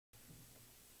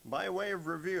By way of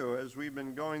review, as we've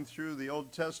been going through the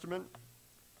Old Testament,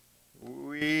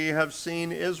 we have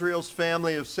seen Israel's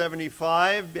family of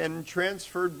 75 been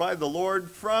transferred by the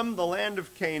Lord from the land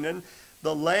of Canaan,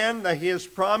 the land that he has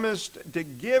promised to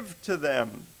give to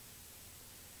them,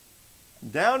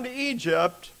 down to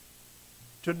Egypt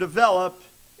to develop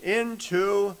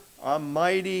into a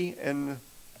mighty and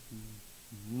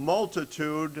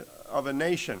multitude of a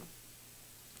nation.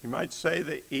 You might say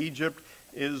that Egypt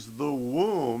is the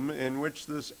womb in which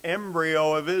this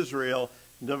embryo of Israel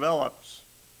develops.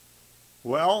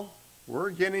 Well,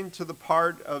 we're getting to the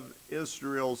part of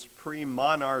Israel's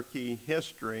pre-monarchy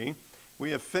history.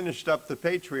 We have finished up the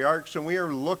patriarchs, and we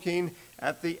are looking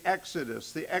at the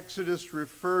Exodus. The Exodus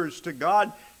refers to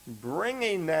God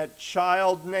bringing that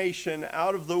child nation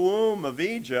out of the womb of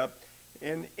Egypt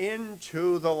and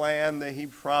into the land that he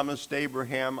promised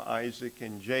Abraham, Isaac,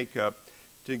 and Jacob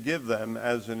to give them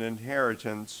as an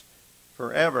inheritance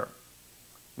forever.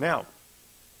 Now,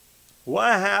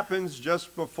 what happens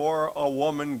just before a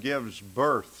woman gives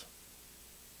birth?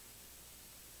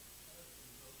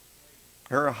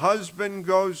 Her husband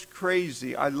goes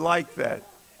crazy. I like that.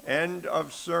 End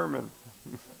of sermon.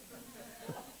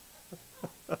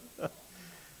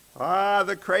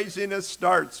 The craziness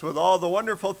starts with all the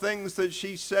wonderful things that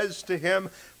she says to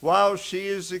him while she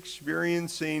is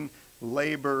experiencing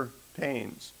labor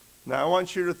pains. Now I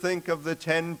want you to think of the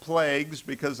 10 plagues,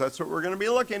 because that's what we're going to be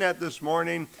looking at this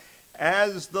morning,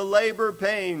 as the labor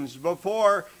pains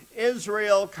before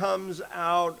Israel comes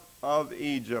out of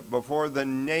Egypt, before the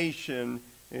nation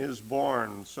is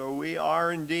born. So we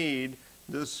are indeed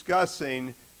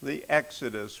discussing the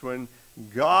Exodus, when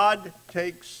God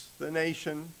takes the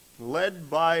nation, led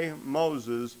by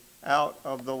Moses, out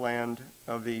of the land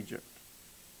of Egypt.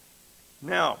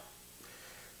 Now,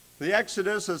 the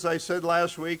Exodus, as I said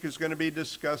last week, is going to be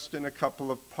discussed in a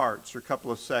couple of parts, or a couple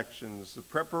of sections. The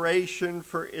preparation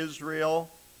for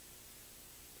Israel,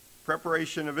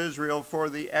 preparation of Israel for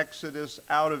the Exodus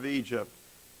out of Egypt.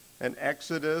 An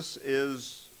Exodus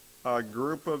is a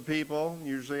group of people,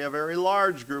 usually a very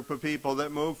large group of people,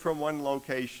 that move from one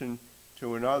location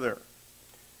to another.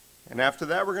 And after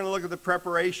that, we're going to look at the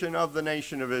preparation of the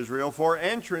nation of Israel for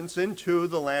entrance into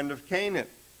the land of Canaan.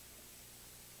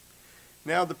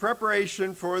 Now, the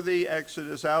preparation for the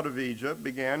Exodus out of Egypt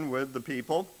began with the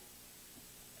people.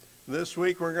 This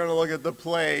week, we're going to look at the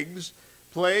plagues.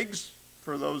 Plagues,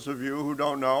 for those of you who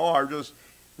don't know, are just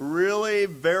really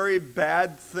very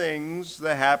bad things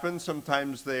that happen.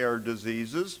 Sometimes they are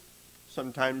diseases.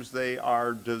 Sometimes they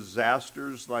are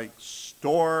disasters like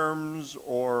storms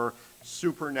or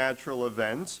supernatural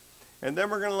events. And then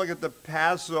we're going to look at the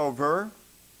Passover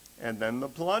and then the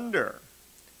plunder.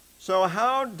 So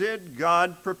how did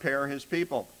God prepare his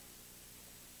people?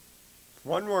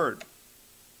 One word.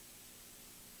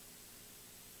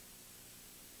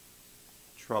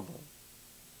 Trouble.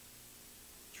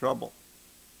 Trouble.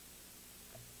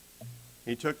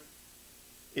 He took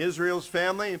Israel's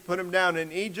family and put them down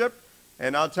in Egypt,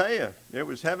 and I'll tell you, it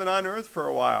was heaven on earth for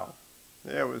a while.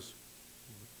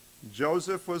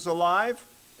 Joseph was alive.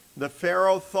 The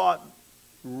Pharaoh thought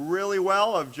really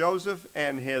well of Joseph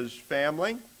and his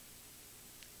family,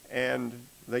 and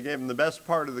they gave him the best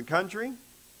part of the country,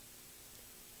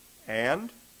 and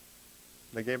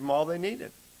they gave him all they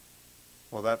needed.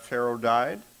 Well, that Pharaoh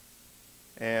died,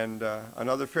 and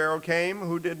another Pharaoh came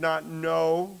who did not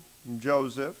know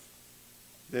Joseph,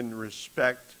 didn't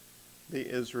respect the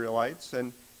Israelites,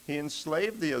 and he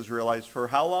enslaved the Israelites for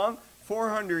how long?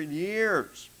 400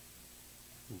 years.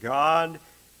 God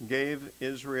gave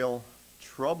Israel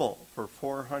trouble for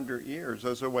 400 years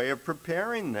as a way of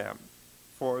preparing them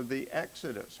for the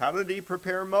Exodus. How did he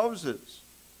prepare Moses?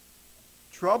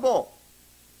 Trouble.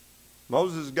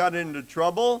 Moses got into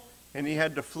trouble, and he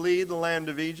had to flee the land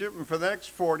of Egypt, and for the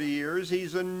next 40 years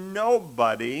he's a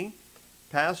nobody,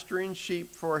 pasturing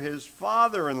sheep for his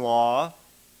father-in-law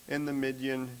in the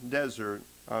Midian desert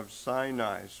of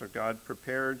Sinai. So God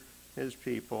prepared his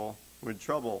people with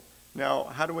trouble. Now,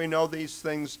 how do we know these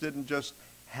things didn't just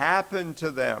happen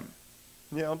to them?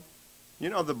 You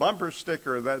know the bumper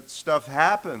sticker, that stuff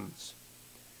happens.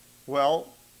 Well,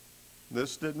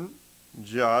 this didn't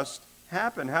just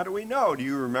happen. How do we know? Do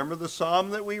you remember the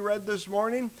psalm that we read this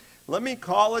morning? Let me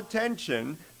call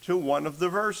attention to one of the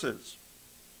verses.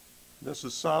 This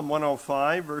is Psalm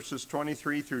 105, verses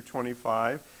 23 through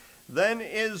 25. Then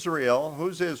Israel,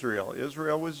 who's Israel?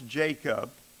 Israel was Jacob.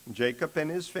 Jacob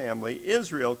and his family.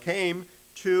 Israel came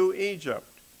to Egypt.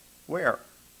 Where?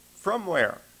 From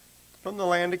where? From the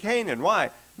land of Canaan. Why?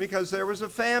 Because there was a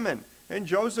famine. And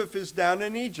Joseph is down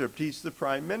in Egypt. He's the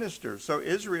prime minister. So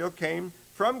Israel came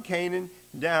from Canaan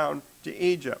down to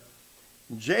Egypt.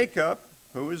 Jacob,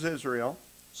 who is Israel,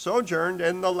 sojourned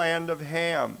in the land of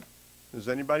Ham. Does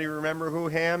anybody remember who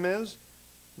Ham is?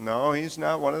 No, he's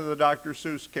not one of the Dr.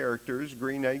 Seuss characters,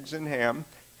 Green Eggs and Ham.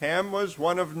 Ham was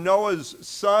one of Noah's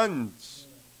sons.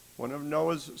 One of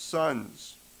Noah's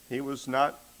sons. He was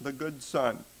not the good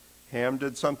son. Ham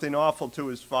did something awful to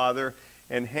his father,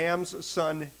 and Ham's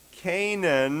son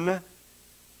Canaan,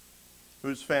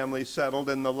 whose family settled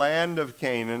in the land of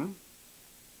Canaan,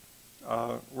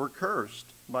 were cursed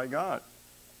by God.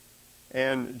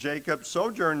 And Jacob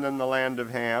sojourned in the land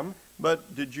of Ham,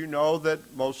 but did you know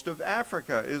that most of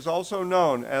Africa is also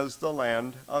known as the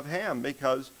land of Ham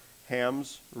because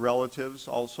Ham's relatives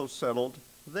also settled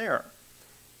there?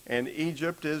 And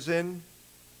Egypt is in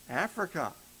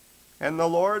Africa. And the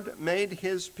Lord made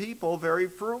his people very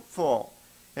fruitful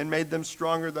and made them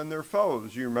stronger than their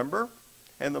foes. You remember?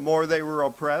 And the more they were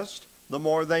oppressed, the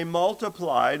more they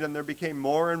multiplied, and there became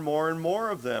more and more and more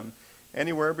of them.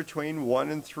 Anywhere between 1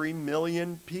 and 3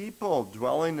 million people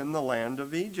dwelling in the land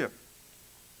of Egypt.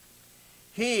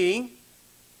 He,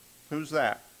 who's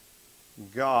that?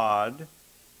 God,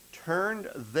 turned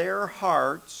their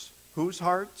hearts, whose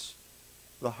hearts?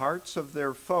 The hearts of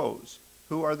their foes.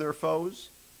 Who are their foes?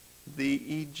 The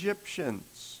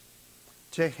Egyptians,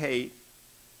 to hate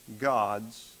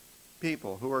God's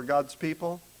people. Who are God's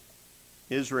people?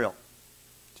 Israel.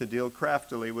 To deal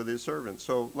craftily with his servants.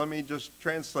 So let me just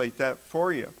translate that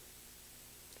for you.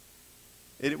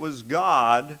 It was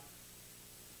God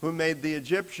who made the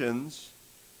Egyptians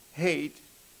hate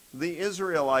the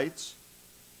Israelites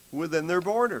within their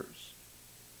borders.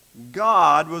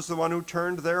 God was the one who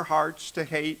turned their hearts to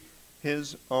hate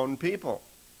his own people.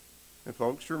 And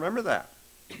folks, remember that.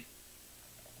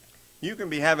 You can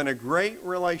be having a great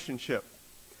relationship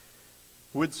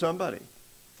with somebody,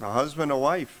 a husband, a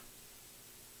wife,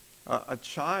 a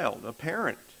child, a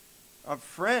parent, a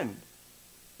friend,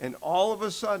 and all of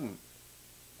a sudden,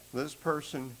 this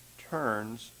person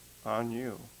turns on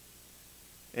you.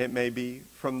 It may be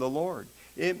from the Lord.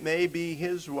 It may be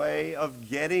his way of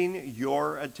getting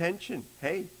your attention.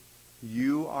 Hey,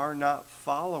 you are not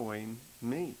following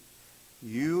me.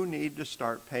 You need to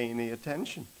start paying the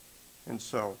attention. And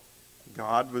so,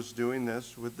 God was doing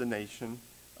this with the nation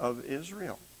of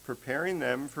Israel, preparing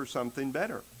them for something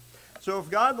better. So if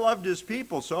God loved his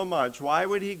people so much, why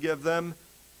would he give them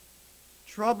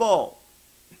trouble?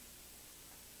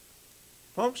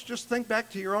 Folks, just think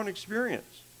back to your own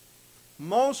experience.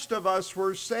 Most of us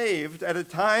were saved at a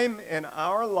time in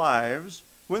our lives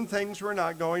when things were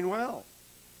not going well.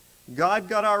 God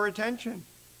got our attention.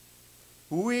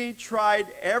 We tried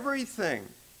everything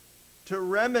to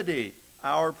remedy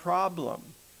our problem.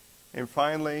 And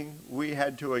finally, we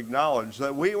had to acknowledge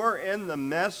that we were in the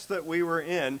mess that we were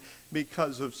in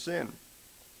because of sin.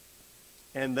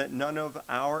 And that none of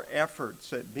our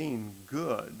efforts at being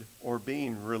good or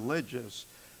being religious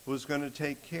was going to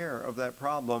take care of that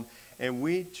problem. And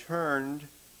we turned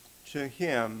to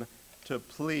him to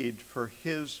plead for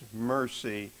his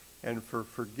mercy and for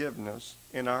forgiveness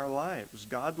in our lives.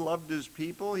 God loved his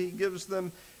people. He gives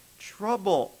them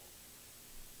trouble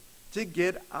to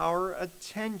get our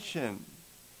attention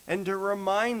and to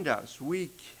remind us we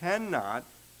cannot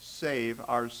save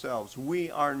ourselves. We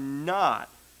are not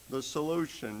the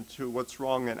solution to what's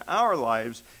wrong in our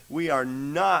lives. We are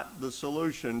not the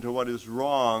solution to what is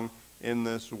wrong in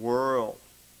this world.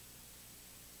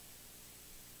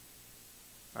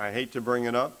 I hate to bring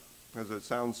it up because it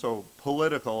sounds so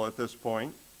political at this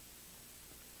point.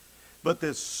 But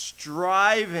this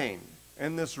striving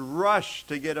and this rush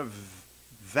to get a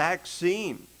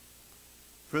vaccine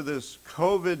for this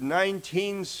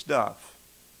COVID-19 stuff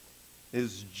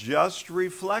is just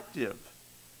reflective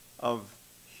of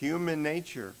human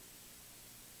nature.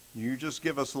 You just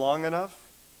give us long enough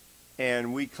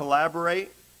and we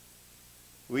collaborate,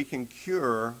 we can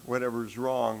cure whatever's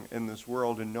wrong in this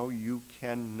world. And no, you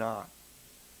cannot.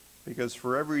 Because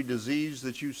for every disease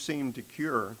that you seem to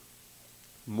cure,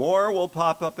 more will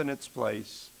pop up in its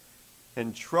place.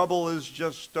 And trouble is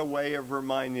just a way of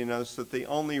reminding us that the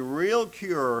only real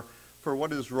cure for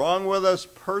what is wrong with us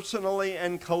personally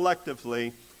and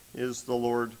collectively is the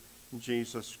Lord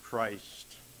Jesus Christ.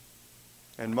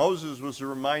 And Moses was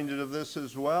reminded of this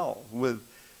as well with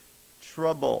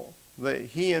trouble, that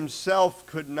he himself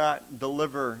could not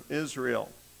deliver Israel,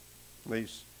 at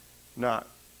least not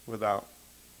without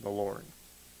the Lord.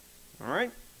 All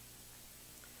right?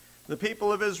 The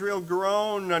people of Israel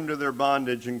groaned under their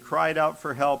bondage and cried out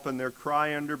for help, and their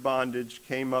cry under bondage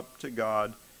came up to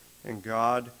God, and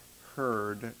God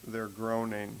heard their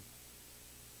groaning.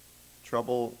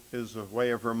 Trouble is a way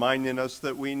of reminding us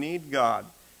that we need God,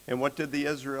 And what did the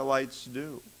Israelites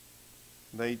do?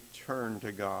 They turned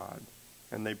to God,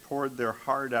 and they poured their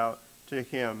heart out to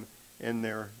him in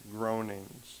their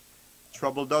groanings.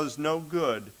 Trouble does no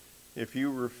good if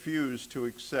you refuse to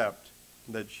accept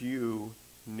that you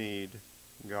need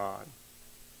God.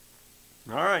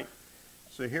 All right,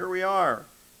 so here we are,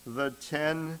 the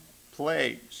 10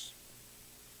 plagues.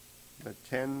 The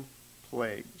 10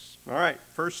 plagues. All right,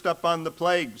 first up on the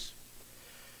plagues.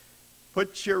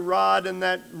 Put your rod in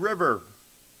that river,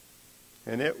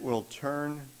 and it will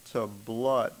turn to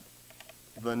blood.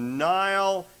 The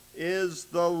Nile is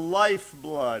the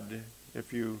lifeblood,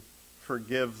 if you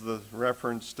forgive the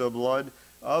reference to blood,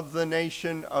 of the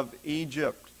nation of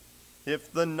Egypt.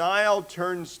 If the Nile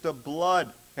turns to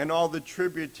blood, and all the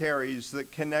tributaries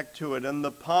that connect to it, and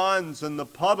the ponds and the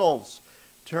puddles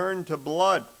turn to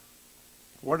blood,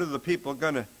 what are the people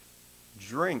going to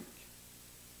drink?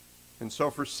 And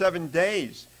so for 7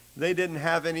 days, they didn't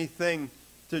have anything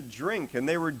to drink, and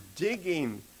they were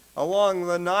digging along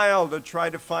the Nile to try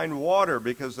to find water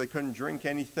because they couldn't drink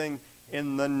anything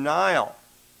in the Nile.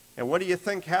 And what do you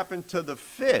think happened to the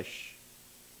fish?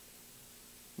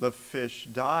 The fish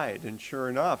died, and sure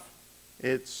enough,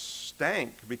 it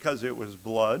stank because it was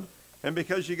blood and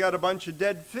because you got a bunch of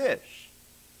dead fish.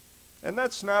 And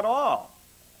that's not all.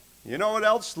 You know what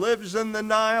else lives in the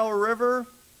Nile River?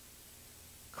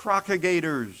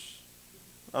 Crocodiles.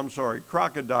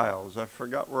 I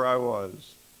forgot where I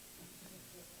was.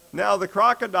 Now, the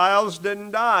crocodiles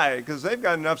didn't die because they've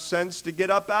got enough sense to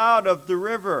get up out of the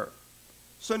river.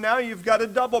 So now you've got a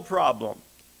double problem,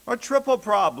 a triple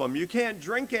problem. You can't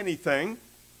drink anything.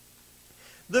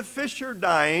 The fish are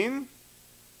dying,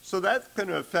 so that's going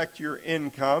to affect your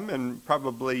income and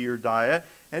probably your diet.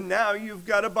 And now you've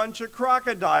got a bunch of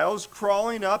crocodiles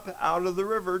crawling up out of the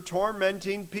river,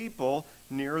 tormenting people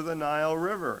near the Nile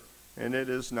River. And it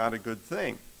is not a good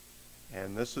thing.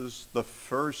 And this is the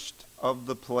first of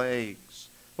the plagues.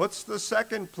 What's the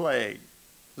second plague?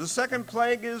 The second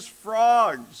plague is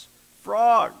frogs.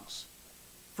 Frogs.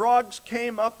 Frogs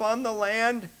came up on the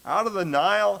land out of the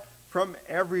Nile from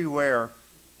everywhere.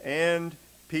 And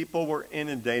people were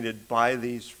inundated by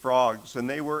these frogs. And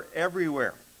they were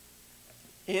everywhere.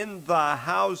 In the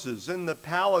houses, in the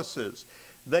palaces.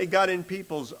 They got in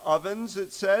people's ovens,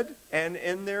 it said, and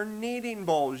in their kneading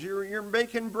bowls. You're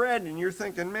baking bread, and you're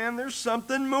thinking, man, there's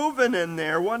something moving in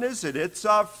there. What is it? It's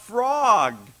a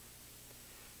frog.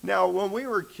 Now, when we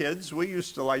were kids, we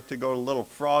used to like to go to little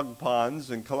frog ponds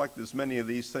and collect as many of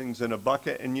these things in a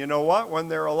bucket. And you know what? When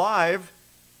they're alive,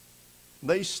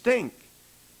 they stink.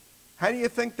 How do you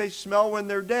think they smell when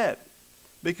they're dead?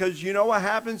 Because you know what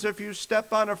happens if you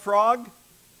step on a frog?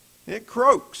 It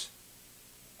croaks.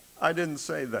 I didn't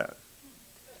say that.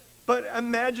 But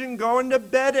imagine going to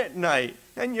bed at night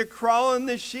and you crawl in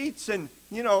the sheets and,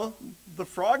 you know, the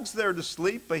frog's there to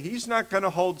sleep, but he's not going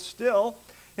to hold still.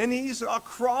 And he's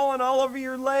crawling all over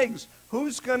your legs.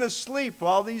 Who's going to sleep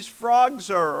while these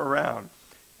frogs are around?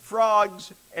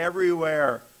 Frogs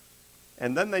everywhere.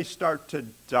 And then they start to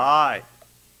die.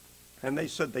 And they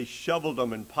said they shoveled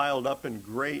them and piled up in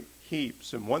great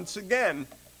heaps. And once again,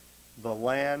 the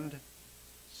land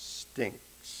stinks.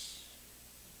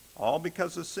 All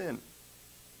because of sin.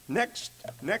 Next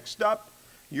up,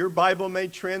 your Bible may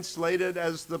translate it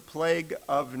as the plague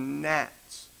of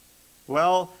gnats.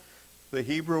 Well, the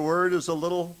Hebrew word is a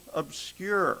little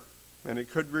obscure, and it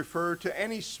could refer to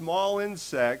any small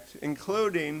insect,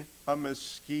 including a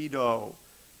mosquito.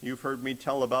 You've heard me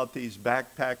tell about these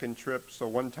backpacking trips. So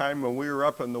one time when we were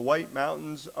up in the White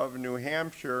Mountains of New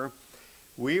Hampshire,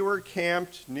 we were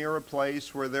camped near a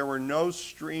place where there were no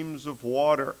streams of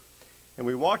water. And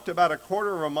we walked about a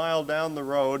quarter of a mile down the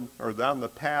road, or down the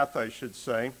path, I should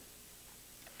say,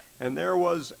 and there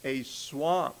was a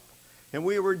swamp. And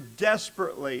we were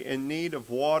desperately in need of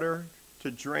water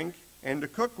to drink and to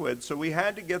cook with, so we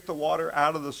had to get the water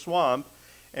out of the swamp,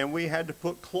 and we had to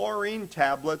put chlorine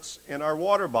tablets in our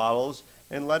water bottles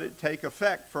and let it take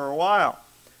effect for a while.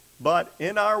 But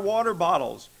in our water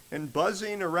bottles and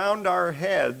buzzing around our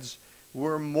heads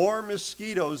were more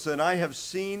mosquitoes than I have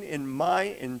seen in my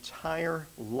entire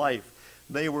life.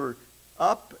 They were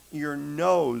up your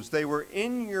nose, they were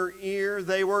in your ear,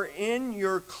 they were in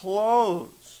your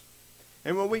clothes.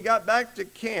 And when we got back to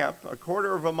camp, a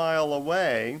quarter of a mile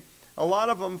away, a lot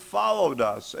of them followed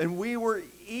us, and we were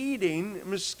eating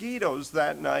mosquitoes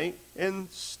that night in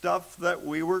stuff that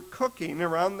we were cooking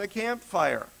around the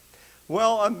campfire.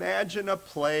 Well, imagine a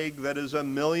plague that is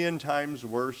 1,000,000 times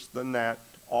worse than that,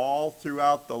 all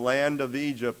throughout the land of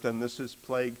Egypt, and this is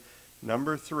plague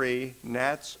number 3,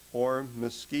 gnats or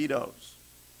mosquitoes.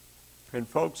 And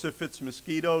folks, if it's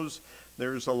mosquitoes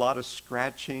there's a lot of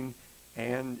scratching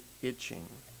and itching.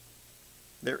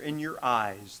 They're in your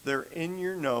eyes, they're in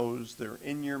your nose, they're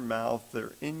in your mouth,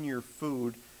 they're in your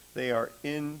food, they are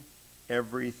in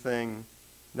everything.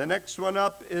 The next one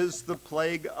up is the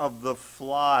plague of the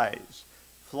flies.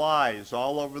 Flies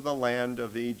all over the land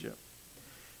of Egypt.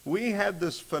 We had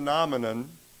this phenomenon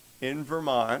in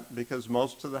Vermont, because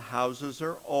most of the houses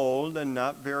are old and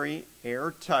not very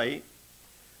airtight,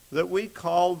 that we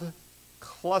called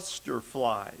cluster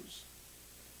flies.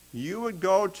 You would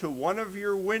go to one of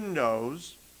your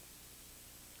windows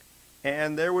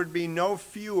and there would be no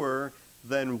fewer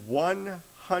than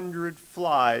 100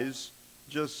 flies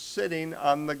just sitting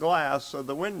on the glass of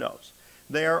the windows.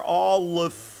 They are all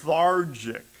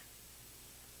lethargic.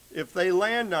 If they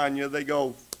land on you, they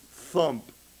go thump.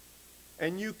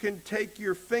 And you can take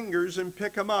your fingers and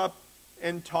pick them up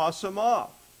and toss them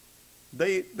off.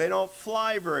 They don't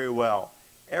fly very well.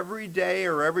 Every day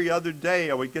or every other day,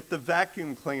 I would get the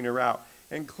vacuum cleaner out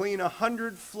and clean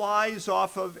 100 flies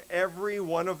off of every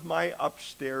one of my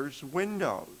upstairs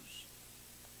windows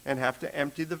and have to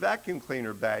empty the vacuum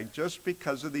cleaner bag just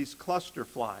because of these cluster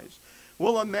flies.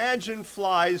 Well, imagine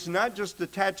flies not just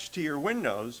attached to your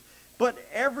windows, but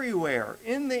everywhere,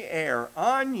 in the air,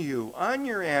 on you, on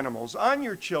your animals, on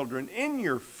your children, in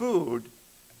your food.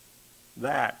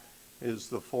 That is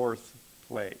the fourth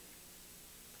plague.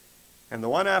 And the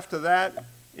one after that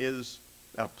is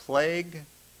a plague,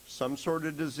 some sort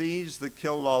of disease that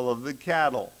killed all of the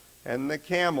cattle and the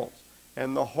camels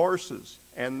and the horses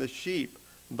and the sheep,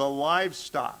 the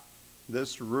livestock.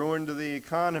 This ruined the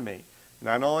economy.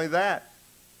 Not only that,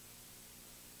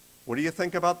 what do you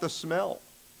think about the smell?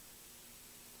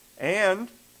 And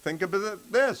think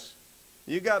about this.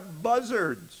 You got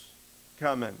buzzards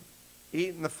coming,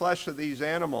 eating the flesh of these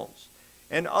animals.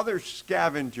 And other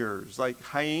scavengers like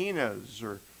hyenas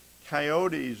or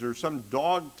coyotes or some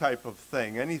dog type of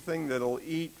thing, anything that'll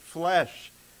eat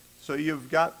flesh. So you've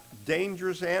got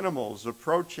dangerous animals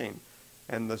approaching,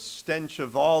 and the stench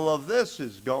of all of this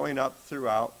is going up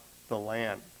throughout the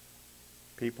land.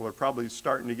 People are probably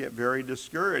starting to get very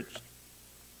discouraged.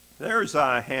 There's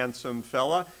a handsome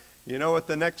fella. You know what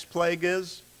the next plague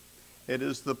is? It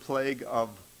is the plague of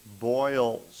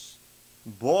boils.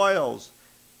 Boils.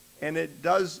 And it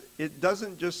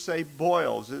doesn't just say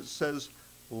boils, it says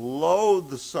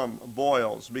loathsome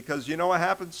boils. Because you know what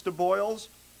happens to boils?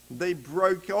 They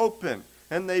break open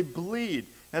and they bleed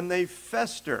and they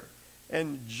fester.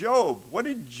 And Job, what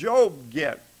did Job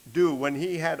do when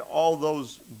he had all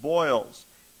those boils?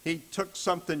 He took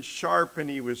something sharp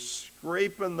and he was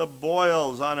scraping the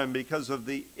boils on him because of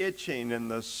the itching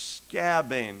and the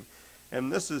scabbing.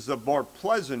 And this is a more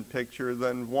pleasant picture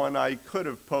than one I could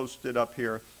have posted up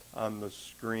here on the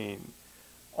screen.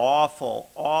 Awful,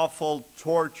 awful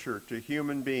torture to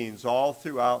human beings all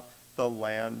throughout the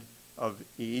land of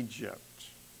Egypt.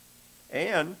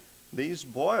 And these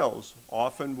boils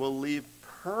often will leave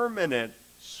permanent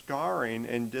scarring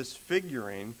and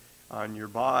disfiguring on your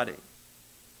body.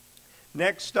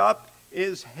 Next up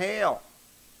is hail.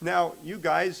 Now, you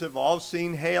guys have all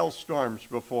seen hailstorms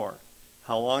before.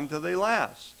 How long do they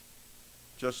last?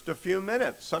 Just a few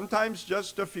minutes, sometimes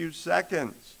just a few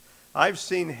seconds. I've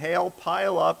seen hail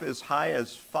pile up as high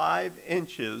as 5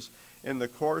 inches in the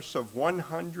course of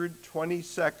 120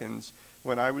 seconds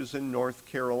when I was in North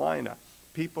Carolina.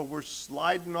 People were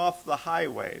sliding off the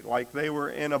highway like they were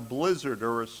in a blizzard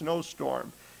or a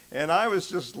snowstorm. And I was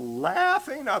just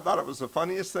laughing. I thought it was the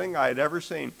funniest thing I had ever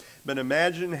seen. But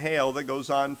imagine hail that goes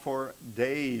on for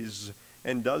days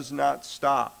and does not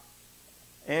stop.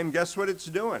 And guess what it's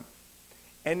doing?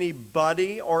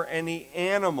 Anybody or any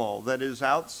animal that is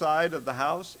outside of the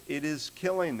house, it is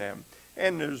killing them.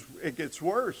 And it gets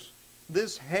worse.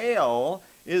 This hail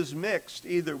is mixed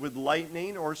either with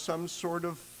lightning or some sort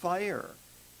of fire.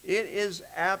 It is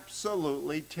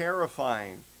absolutely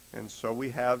terrifying. And so we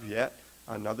have yet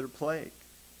another plague.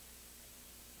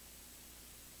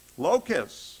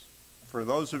 Locusts. For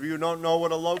those of you who don't know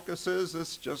what a locust is,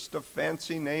 it's just a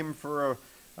fancy name for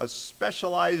a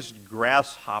specialized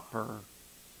grasshopper.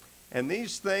 And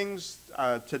these things,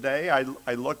 today,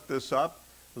 I looked this up,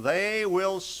 they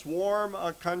will swarm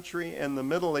a country in the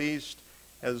Middle East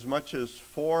as much as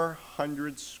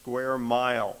 400 square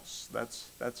miles.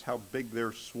 That's how big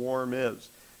their swarm is.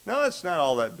 Now, that's not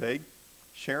all that big.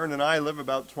 Sharon and I live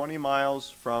about 20 miles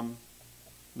from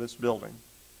this building.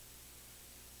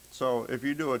 So if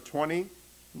you do a 20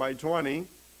 by 20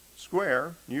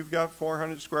 square, you've got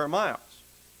 400 square miles.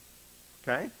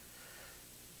 Okay?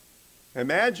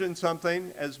 Imagine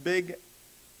something as big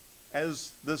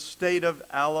as the state of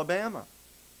Alabama.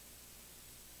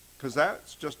 because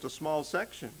that's just a small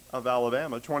section of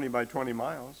Alabama, 20 by 20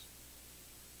 miles.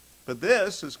 But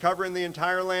this is covering the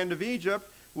entire land of Egypt,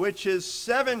 which is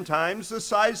 7 times the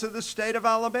size of the state of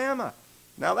Alabama.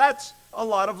 Now that's a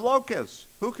lot of locusts.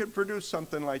 Who could produce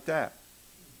something like that?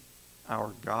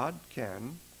 Our God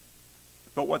can.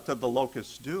 But what do the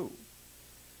locusts do?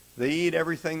 They eat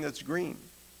everything that's green.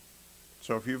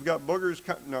 So if you've got boogers,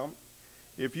 no.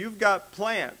 If you've got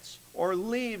plants or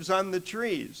leaves on the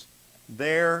trees,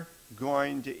 they're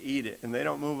going to eat it. And they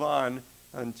don't move on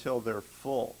until they're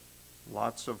full.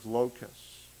 Lots of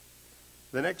locusts.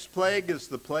 The next plague is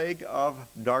the plague of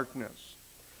darkness.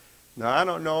 Now, I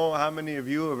don't know how many of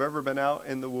you have ever been out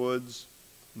in the woods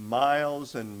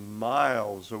miles and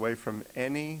miles away from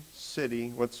any city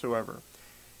whatsoever.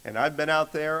 And I've been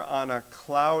out there on a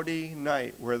cloudy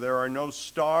night where there are no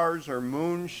stars or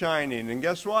moon shining. And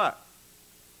guess what?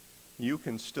 You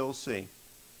can still see.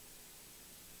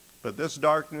 But this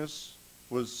darkness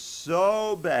was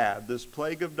so bad, this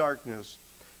plague of darkness,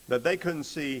 that they couldn't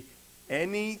see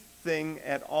anything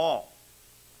at all.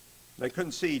 They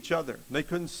couldn't see each other. They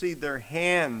couldn't see their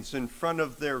hands in front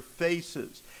of their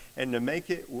faces. And to make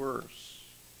it worse,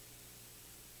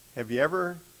 have you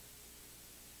ever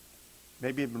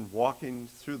maybe been walking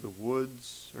through the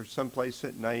woods or someplace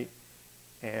at night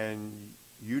and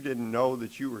you didn't know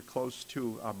that you were close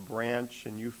to a branch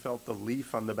and you felt the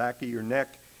leaf on the back of your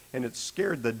neck and it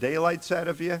scared the daylights out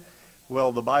of you?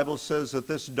 Well, the Bible says that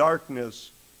this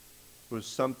darkness was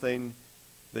something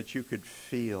that you could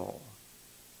feel.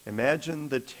 Imagine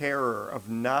the terror of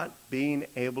not being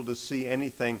able to see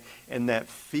anything and that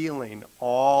feeling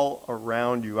all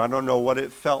around you. I don't know what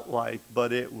it felt like,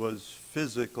 but it was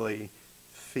physically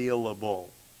feelable.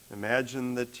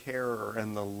 Imagine the terror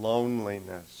and the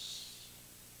loneliness.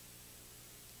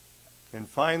 And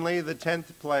finally, the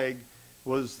 10th plague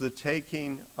was the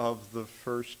taking of the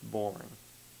firstborn.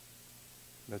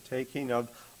 The taking of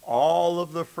all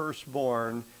of the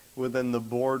firstborn within the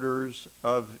borders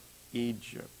of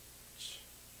Egypt.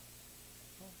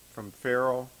 From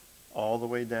Pharaoh all the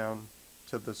way down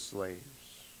to the slaves.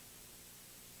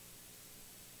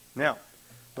 Now,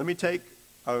 let me take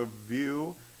a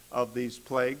view of these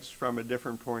plagues from a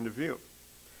different point of view.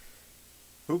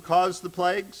 Who caused the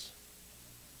plagues?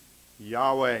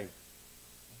 Yahweh,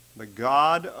 the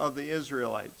God of the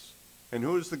Israelites. And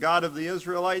who is the God of the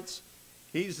Israelites?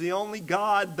 He's the only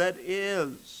God that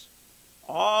is.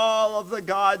 All of the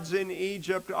gods in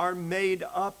Egypt are made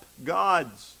up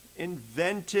gods,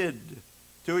 invented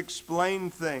to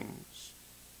explain things.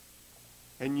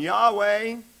 And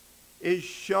Yahweh is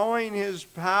showing his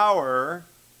power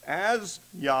as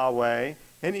Yahweh,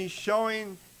 and he's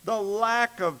showing the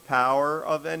lack of power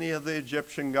of any of the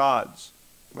Egyptian gods.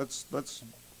 Let's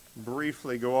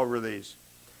briefly go over these.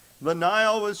 The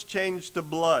Nile was changed to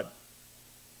blood.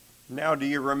 Now, do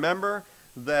you remember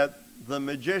that the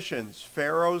magicians,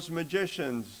 Pharaoh's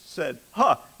magicians, said,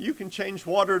 you can change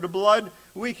water to blood?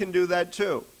 We can do that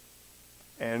too.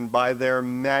 And by their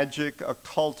magic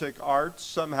occultic arts,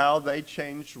 somehow they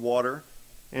changed water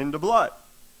into blood.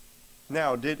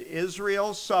 Now, did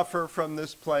Israel suffer from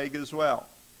this plague as well?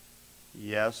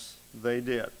 Yes, they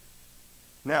did.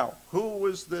 Now, who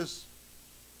was this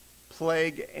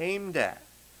plague aimed at?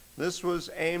 This was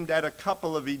aimed at a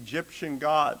couple of Egyptian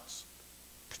gods.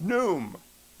 Khnum.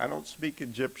 I don't speak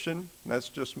Egyptian. That's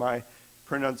just my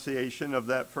pronunciation of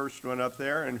that first one up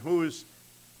there. And who's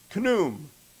Khnum?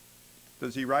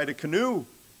 Does he ride a canoe?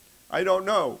 I don't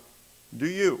know. Do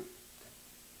you?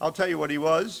 I'll tell you what he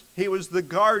was. He was the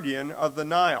guardian of the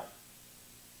Nile.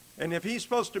 And if he's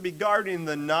supposed to be guarding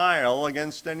the Nile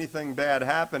against anything bad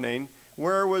happening,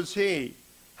 where was he?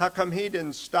 How come he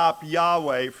didn't stop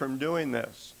Yahweh from doing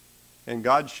this? And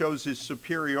God shows his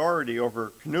superiority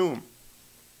over Khnum.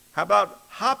 How about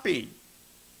Hapi?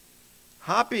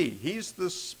 Hapi, he's the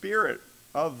spirit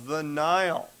of the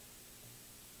Nile.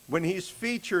 When he's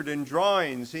featured in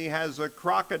drawings, he has a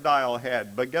crocodile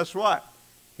head. But guess what?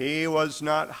 He was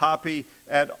not happy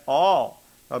at all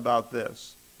about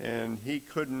this. And he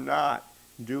could not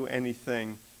do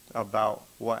anything about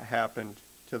what happened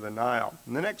to the Nile.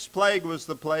 And the next plague was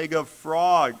the plague of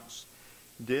frogs.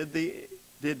 Did the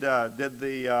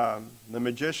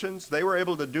magicians, they were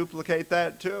able to duplicate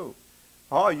that too.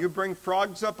 Oh, you bring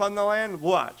frogs up on the land?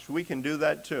 Watch, we can do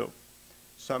that too.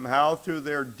 Somehow through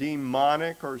their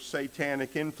demonic or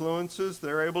satanic influences,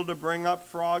 they're able to bring up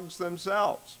frogs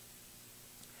themselves.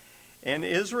 And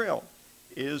Israel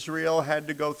had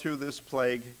to go through this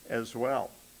plague as well.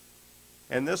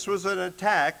 And this was an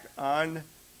attack on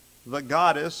the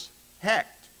goddess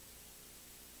Hecht,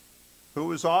 who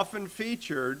was often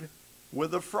featured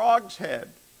with a frog's head.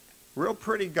 Real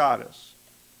pretty goddess.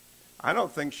 I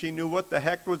don't think she knew what the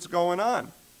heck was going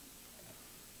on.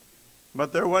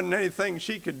 But there wasn't anything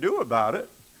she could do about it.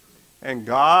 And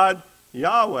God,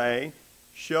 Yahweh,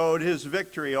 showed his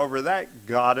victory over that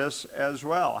goddess as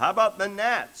well. How about the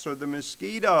gnats or the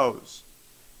mosquitoes?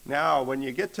 Now, when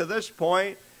you get to this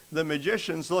point, the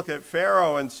magicians look at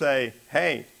Pharaoh and say,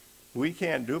 hey, we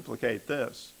can't duplicate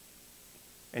this.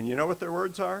 And you know what their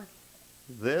words are?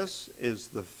 This is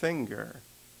the finger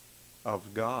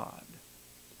of God.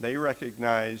 They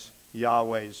recognize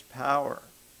Yahweh's power.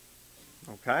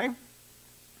 Okay?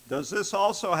 Does this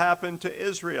also happen to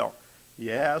Israel?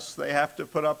 Yes, they have to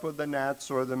put up with the gnats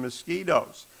or the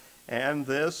mosquitoes. And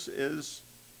this is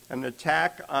an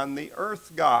attack on the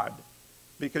earth god.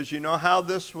 Because you know how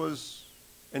this was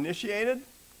initiated?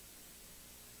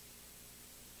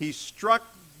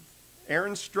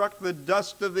 Aaron struck the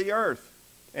dust of the earth,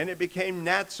 and it became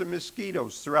gnats and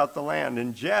mosquitoes throughout the land.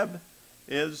 And Jeb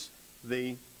is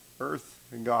the earth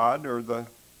god, or the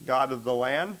god of the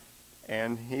land,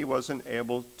 and he wasn't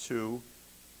able to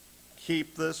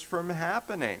keep this from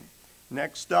happening.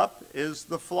 Next up is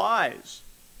the flies.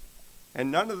 And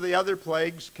none of the other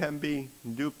plagues can be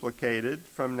duplicated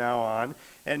from now on.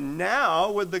 And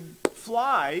now with the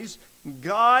flies,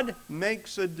 God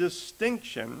makes a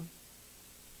distinction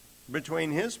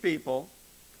between his people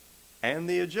and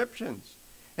the Egyptians.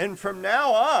 And from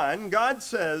now on, God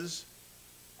says,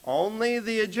 only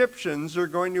the Egyptians are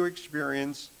going to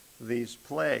experience these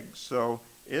plagues. So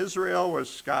Israel was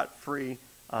scot-free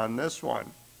on this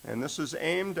one. And this is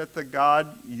aimed at the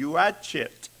god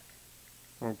Uatchit.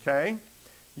 Okay?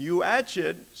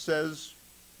 Uatchit says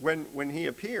when he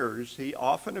appears, he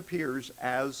often appears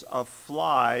as a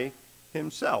fly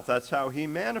himself. That's how he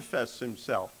manifests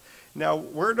himself. Now,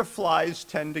 where do flies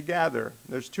tend to gather?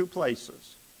 There's two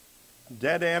places.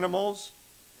 Dead animals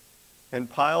and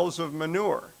piles of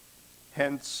manure.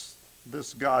 Hence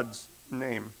this god's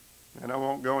name. And I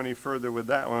won't go any further with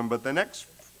that one, but the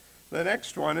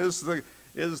next one is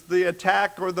the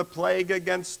attack or the plague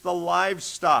against the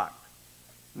livestock.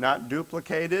 Not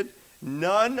duplicated.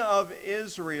 None of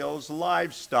Israel's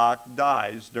livestock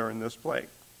dies during this plague.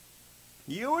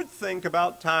 You would think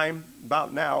about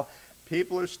now,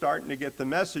 people are starting to get the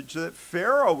message that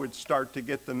Pharaoh would start to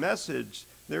get the message.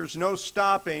 There's no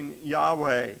stopping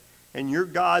Yahweh, and your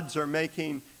gods are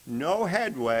making no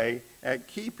headway at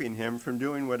keeping him from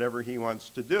doing whatever he wants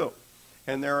to do.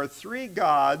 And there are three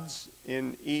gods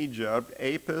in Egypt,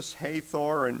 Apis,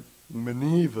 Hathor, and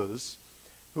Menevas,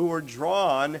 who were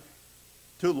drawn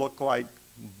to look like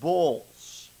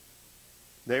bulls.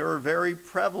 They were very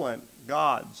prevalent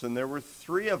gods, and there were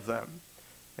three of them.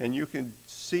 And you can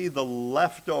see the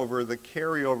leftover, the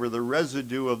carryover, the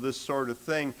residue of this sort of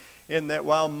thing, in that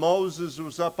while Moses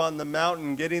was up on the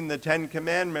mountain getting the Ten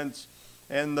Commandments,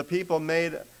 and the people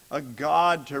made a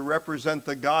god to represent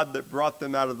the God that brought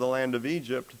them out of the land of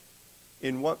Egypt,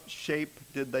 in what shape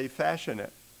did they fashion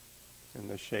it? In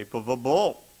the shape of a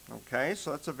bull. Okay,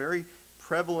 so that's a very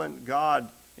prevalent god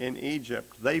in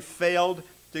Egypt. They failed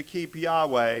to keep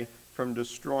Yahweh from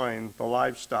destroying the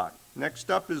livestock. Next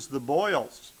up is the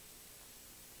boils.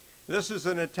 This is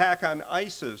an attack on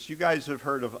Isis. You guys have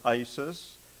heard of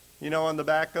Isis. You know, on the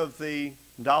back of the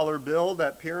dollar bill,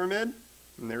 that pyramid,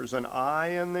 and there's an eye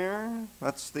in there.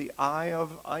 That's the eye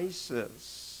of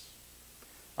Isis.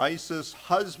 Isis'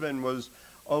 husband was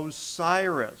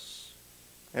Osiris,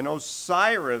 and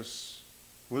Osiris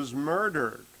was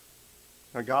murdered.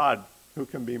 A god who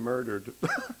can be murdered.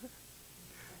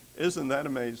 Isn't that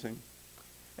amazing?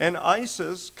 And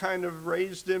Isis kind of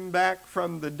raised him back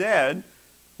from the dead.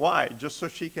 Why? Just so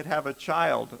she could have a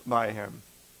child by him.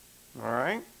 All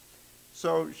right?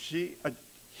 So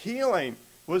healing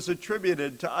was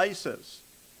attributed to Isis.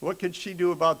 What could she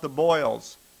do about the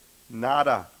boils?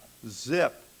 Nada.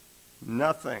 Zip.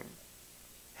 Nothing.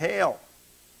 Hail.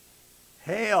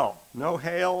 Hail. No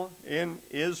hail in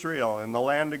Israel, in the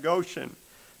land of Goshen.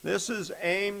 This is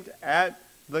aimed at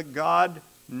the god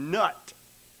Nut.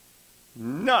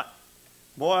 Nut.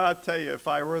 Boy, I'll tell you, if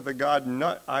I were the god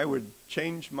Nut, I would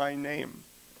change my name.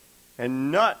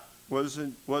 And Nut was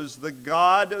the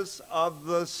goddess of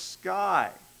the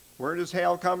sky. Where does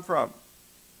hail come from?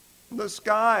 The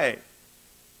sky.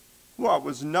 What,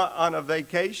 was Nut on a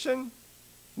vacation?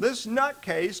 This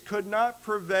nutcase could not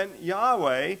prevent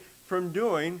Yahweh from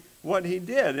doing what he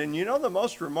did. And you know the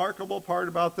most remarkable part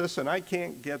about this, and I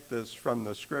can't get this from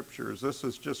the scriptures, this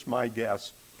is just my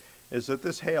guess, is that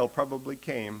this hail probably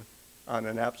came on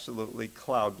an absolutely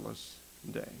cloudless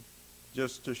day,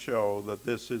 just to show that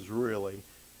this is really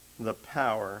the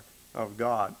power of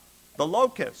God. The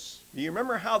locusts. Do you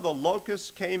remember how the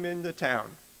locusts came into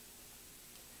town?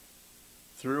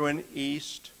 through an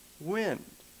east wind.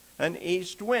 An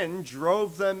east wind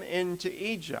drove them into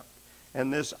Egypt.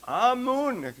 And this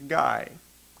Amun guy,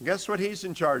 guess what he's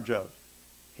in charge of?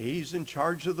 He's in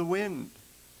charge of the wind.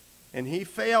 And he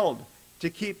failed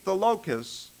to keep the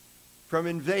locusts from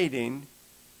invading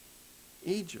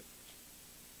Egypt.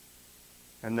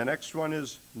 And the next one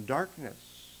is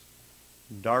darkness.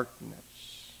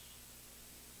 Darkness.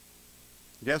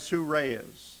 Guess who Ray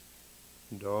is?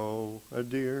 Doe, a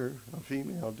deer, a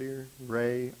female deer.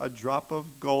 Ray, a drop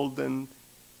of golden.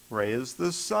 Ray is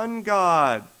the sun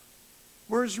god.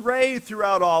 Where's Ray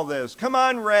throughout all this? Come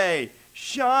on, Ray.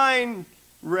 Shine,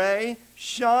 Ray.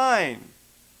 Shine.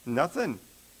 Nothing.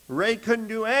 Ray couldn't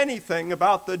do anything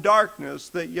about the darkness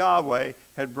that Yahweh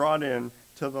had brought in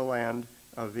to the land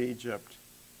of Egypt.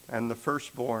 And the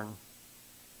firstborn.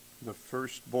 The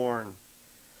firstborn.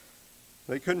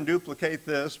 They couldn't duplicate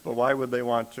this, but why would they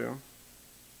want to?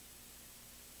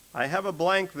 I have a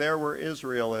blank there where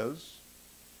Israel is,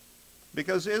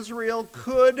 because Israel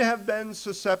could have been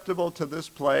susceptible to this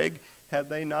plague had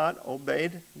they not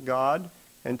obeyed God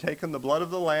and taken the blood of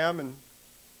the lamb and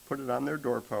put it on their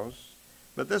doorposts.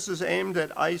 But this is aimed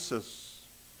at Isis.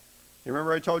 You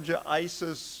remember I told you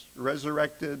Isis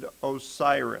resurrected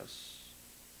Osiris,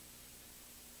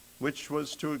 which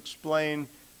was to explain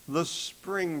the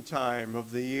springtime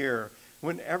of the year,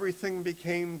 when everything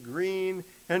became green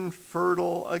and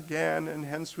fertile again, and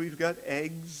hence we've got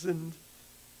eggs and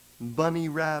bunny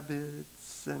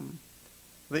rabbits. And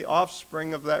the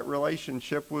offspring of that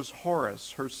relationship was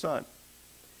Horus, her son.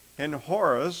 And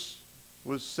Horus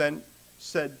was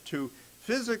said to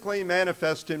physically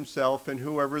manifest himself in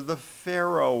whoever the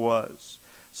Pharaoh was.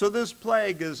 So this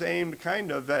plague is aimed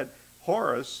kind of at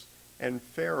Horus and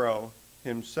Pharaoh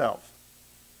himself.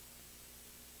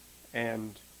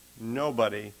 And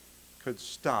nobody could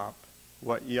stop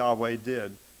what Yahweh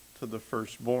did to the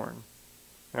firstborn.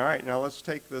 All right, now let's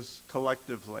take this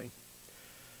collectively.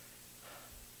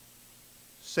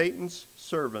 Satan's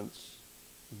servants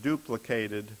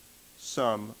duplicated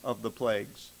some of the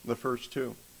plagues, the first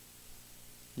two.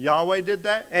 Yahweh did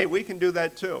that? Hey, we can do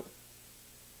that too.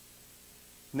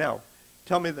 Now,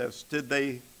 tell me this. Did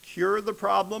they cure the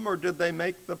problem or did they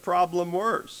make the problem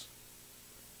worse?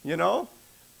 You know,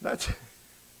 that's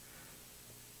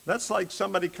like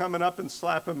somebody coming up and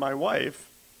slapping my wife,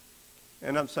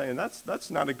 and I'm saying,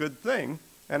 that's not a good thing,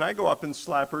 and I go up and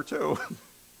slap her too.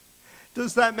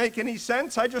 Does that make any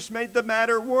sense? I just made the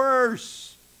matter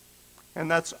worse. And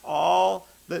that's all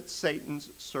that Satan's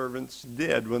servants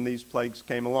did when these plagues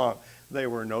came along. They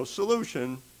were no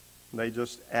solution. They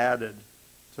just added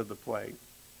to the plague.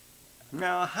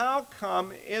 Now, how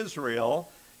come Israel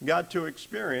got to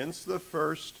experience the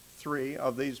first three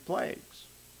of these plagues?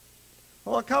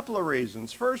 Well, a couple of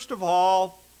reasons. First of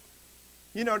all,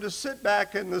 you know, to sit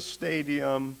back in the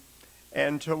stadium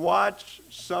and to watch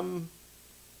some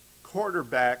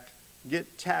quarterback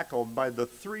get tackled by the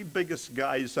three biggest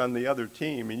guys on the other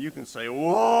team, and you can say,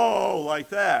 whoa, like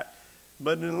that.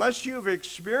 But unless you've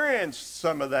experienced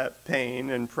some of that pain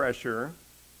and pressure,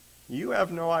 you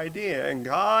have no idea. And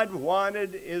God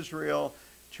wanted Israel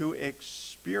to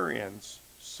experience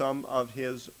some of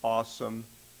his awesome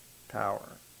power.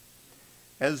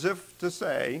 As if to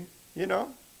say, you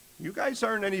know, you guys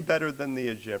aren't any better than the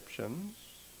Egyptians.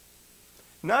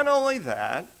 Not only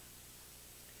that,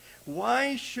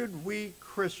 why should we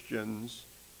Christians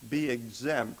be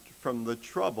exempt from the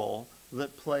trouble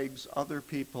that plagues other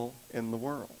people in the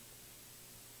world?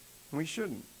 We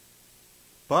shouldn't.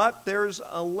 But there's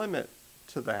a limit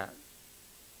to that.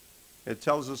 It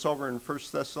tells us over in 1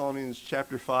 Thessalonians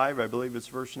chapter 5, I believe it's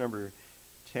verse number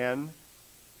 10,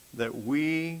 that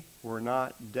we were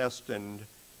not destined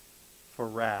for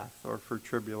wrath or for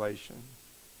tribulation.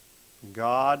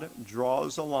 God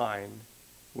draws a line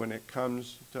when it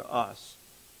comes to us,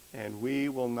 and we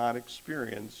will not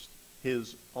experience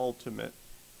his ultimate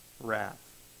wrath.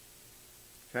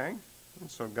 Okay?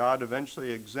 And so God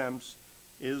eventually exempts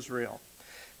Israel.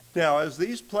 Now, as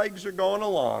these plagues are going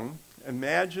along,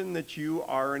 imagine that you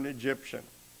are an Egyptian.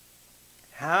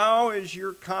 How is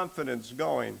your confidence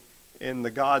going in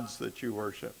the gods that you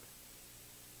worship?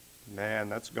 Man,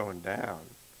 that's going down.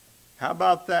 How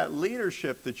about that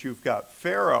leadership that you've got?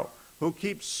 Pharaoh, who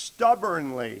keeps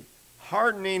stubbornly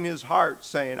hardening his heart,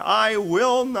 saying, I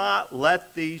will not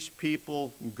let these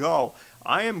people go.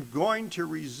 I am going to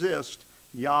resist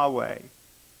Yahweh.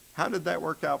 How did that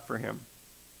work out for him?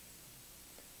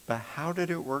 But how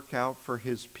did it work out for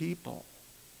his people?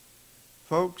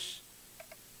 Folks,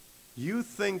 you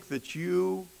think that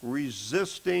you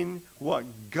resisting what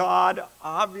God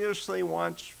obviously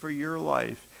wants for your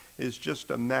life is just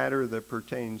a matter that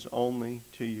pertains only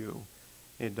to you.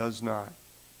 It does not.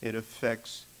 It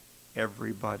affects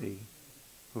everybody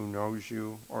who knows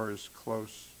you or is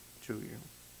close to you.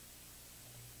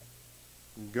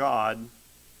 God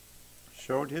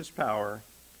showed his power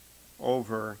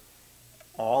over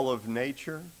all of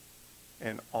nature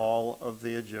and all of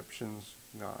the Egyptians'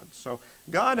 gods. So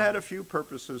God had a few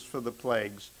purposes for the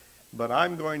plagues, but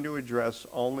I'm going to address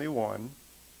only one,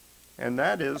 and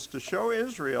that is to show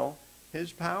Israel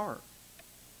his power.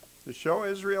 To show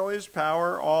Israel his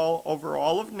power over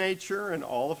all of nature and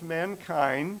all of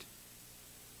mankind,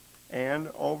 and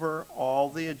over all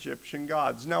the Egyptian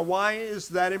gods. Now, why is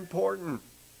that important?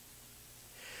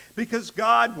 Because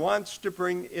God wants to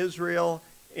bring Israel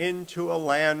into a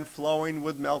land flowing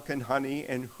with milk and honey,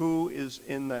 and who is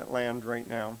in that land right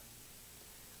now?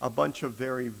 A bunch of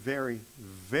very, very,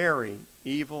 very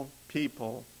evil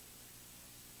people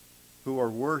who are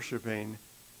worshiping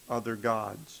other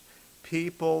gods.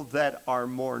 People that are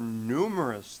more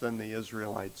numerous than the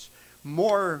Israelites,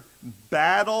 more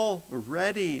battle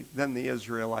ready than the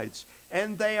Israelites,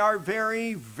 and they are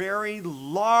very, very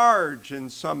large in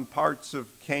some parts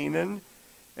of Canaan.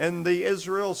 And the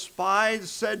Israel spies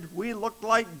said, we looked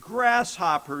like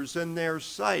grasshoppers in their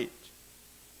sight.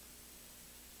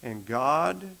 And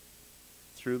God,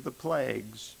 through the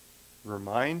plagues,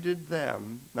 reminded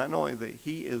them not only that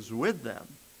he is with them,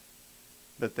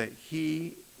 but that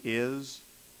he is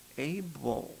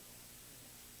able.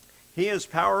 He has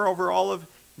power over all of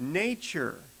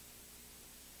nature.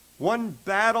 One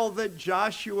battle that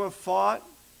Joshua fought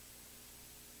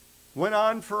went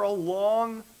on for a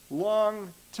long,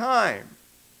 long time.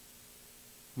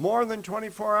 More than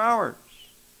 24 hours.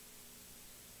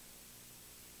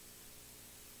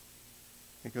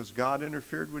 Because God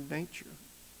interfered with nature.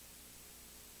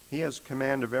 He has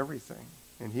command of everything,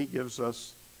 and he gives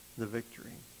us the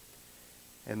victory.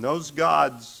 And those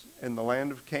gods in the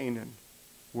land of Canaan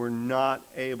were not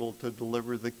able to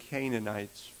deliver the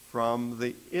Canaanites from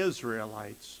the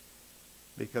Israelites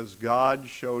because God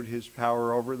showed his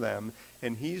power over them,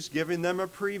 and he's giving them a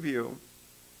preview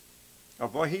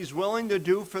of what he's willing to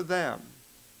do for them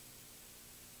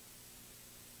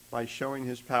by showing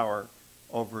his power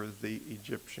over the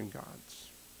Egyptian gods.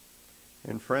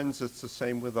 And friends, it's the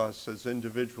same with us as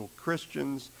individual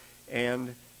Christians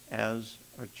and as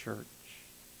a church.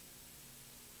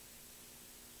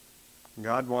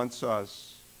 God wants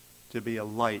us to be a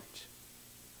light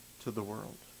to the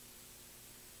world.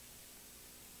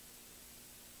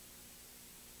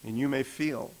 And you may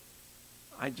feel,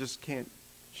 I just can't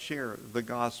share the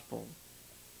gospel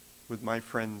with my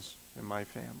friends and my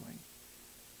family.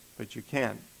 But you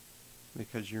can,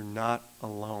 because you're not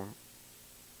alone.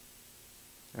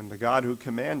 And the God who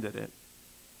commanded it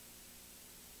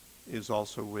is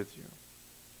also with you.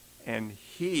 And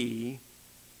he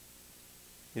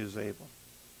is able.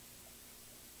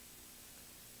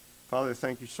 Father,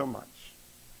 thank you so much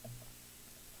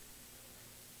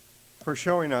for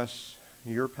showing us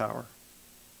your power.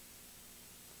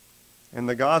 And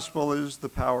the gospel is the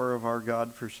power of our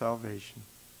God for salvation.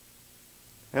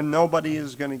 And nobody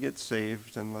is going to get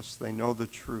saved unless they know the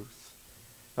truth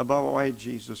about why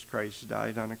Jesus Christ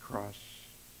died on a cross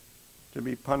to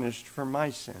be punished for my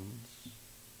sins.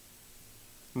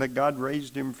 And that God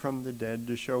raised him from the dead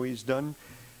to show he's done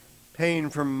paying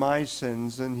for my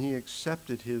sins, and he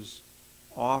accepted his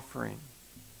offering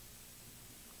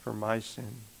for my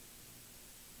sin.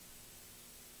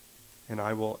 And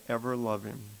I will ever love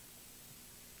him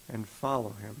and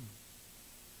follow him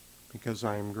because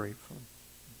I am grateful.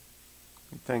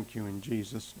 And thank you in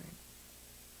Jesus' name.